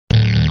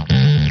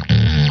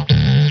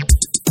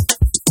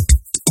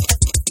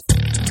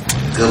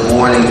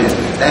morning.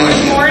 Thank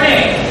you. Good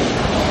morning.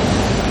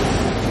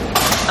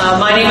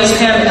 My name is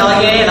Pam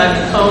Ellier, and I'm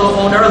the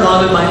co-owner,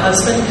 along with my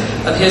husband,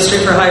 of History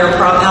for Hire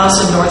Prop House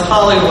in North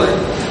Hollywood.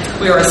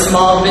 We are a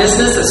small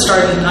business that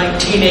started in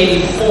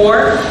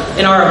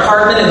 1984 in our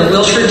apartment in the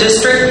Wilshire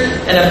District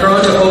and have grown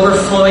to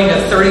overflowing a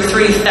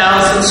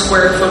 33,000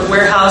 square foot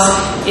warehouse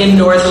in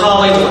North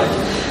Hollywood.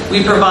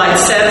 We provide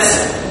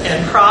sets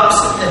and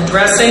props and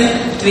dressing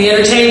to the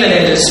entertainment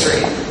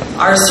industry.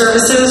 Our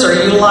services are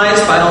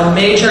utilized by all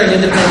major and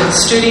independent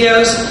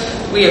studios.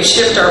 We have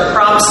shipped our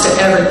props to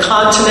every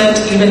continent,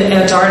 even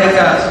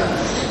Antarctica.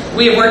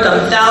 We have worked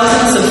on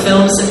thousands of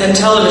films and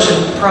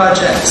television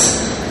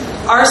projects.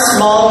 Our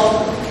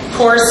small,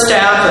 core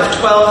staff of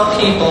 12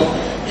 people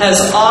has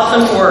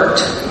often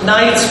worked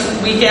nights,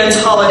 weekends,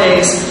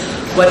 holidays,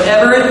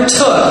 whatever it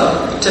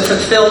took to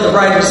fulfill the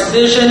writer's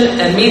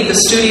vision and meet the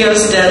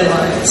studio's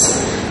deadlines.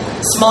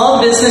 Small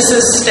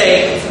businesses'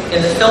 stake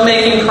in the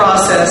filmmaking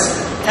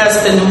process has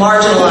been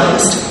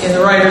marginalized in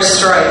the writer's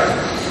strike.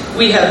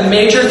 We have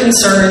major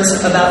concerns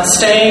about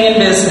staying in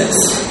business.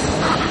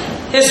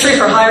 History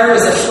for Hire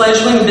was a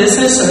fledgling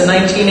business in the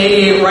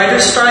 1988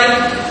 writer's strike.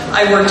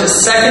 I worked a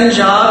second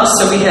job,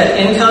 so we had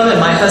income, and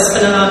my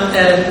husband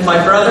and my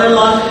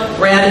brother-in-law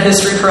ran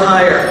History for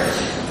Hire.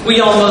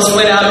 We almost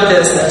went out of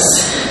business.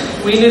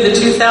 We knew the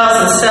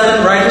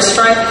 2007 writer's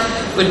strike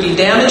would be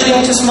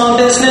damaging to small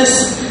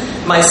business.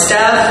 My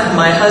staff,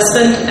 my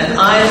husband, and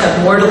I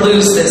have more to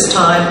lose this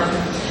time.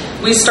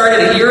 We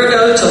started a year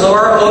ago to lower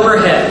our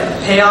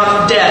overhead, pay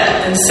off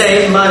debt, and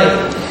save money.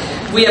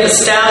 We have a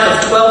staff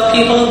of 12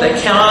 people that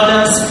count on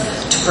us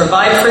to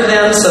provide for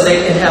them so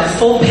they can have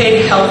full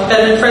paid health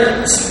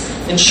benefits,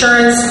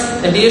 insurance,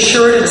 and be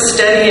assured of a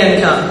steady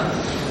income.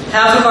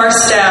 Half of our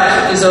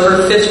staff is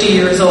over 50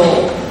 years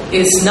old.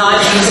 It's not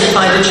easy to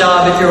find a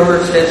job if you're over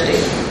 50.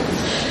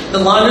 The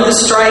longer the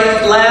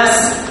strike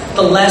lasts,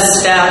 the less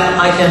staff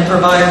I can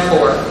provide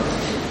for.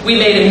 We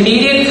made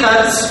immediate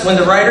cuts when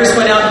the writers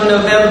went out in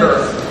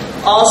November.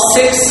 All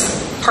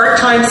 6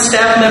 part-time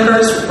staff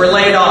members were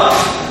laid off.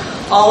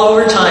 All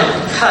overtime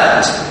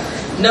cut.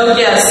 No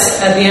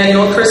guests at the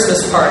annual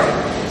Christmas party.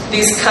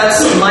 These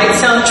cuts might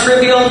sound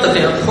trivial, but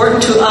they're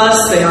important to us.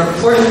 They are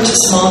important to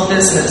small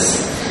business.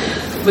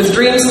 With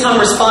dreams come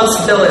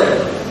responsibility.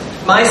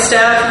 My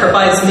staff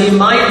provides me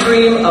my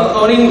dream of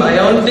owning my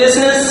own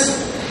business.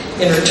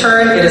 In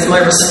return, it is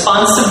my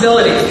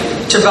responsibility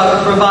to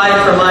provide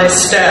for my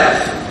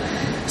staff.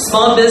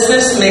 Small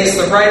business makes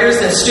the writers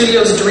and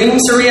studios'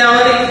 dreams a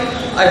reality.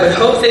 I would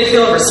hope they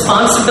feel a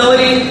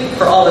responsibility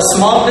for all the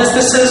small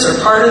businesses are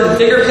part of the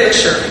bigger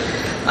picture.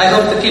 I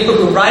hope the people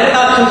who write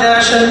about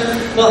compassion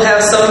will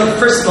have some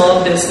for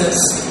small business.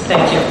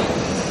 Thank you.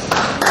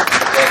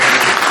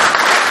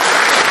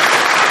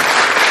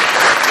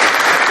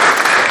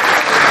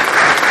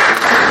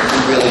 You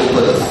really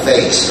put a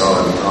face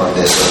on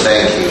this, so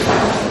thank you.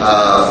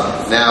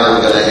 Now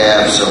we're going to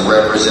have some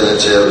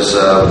representatives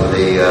of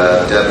the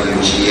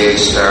WGA,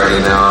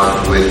 starting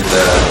off with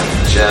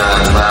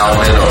John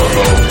Bauman.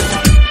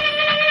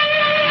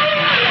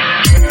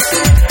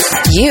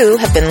 You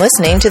have been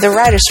listening to the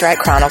Writer's Strike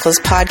Chronicles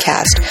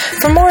podcast.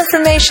 For more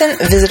information,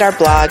 visit our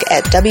blog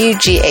at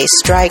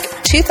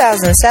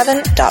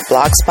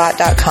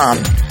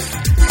wgastrike2007.blogspot.com.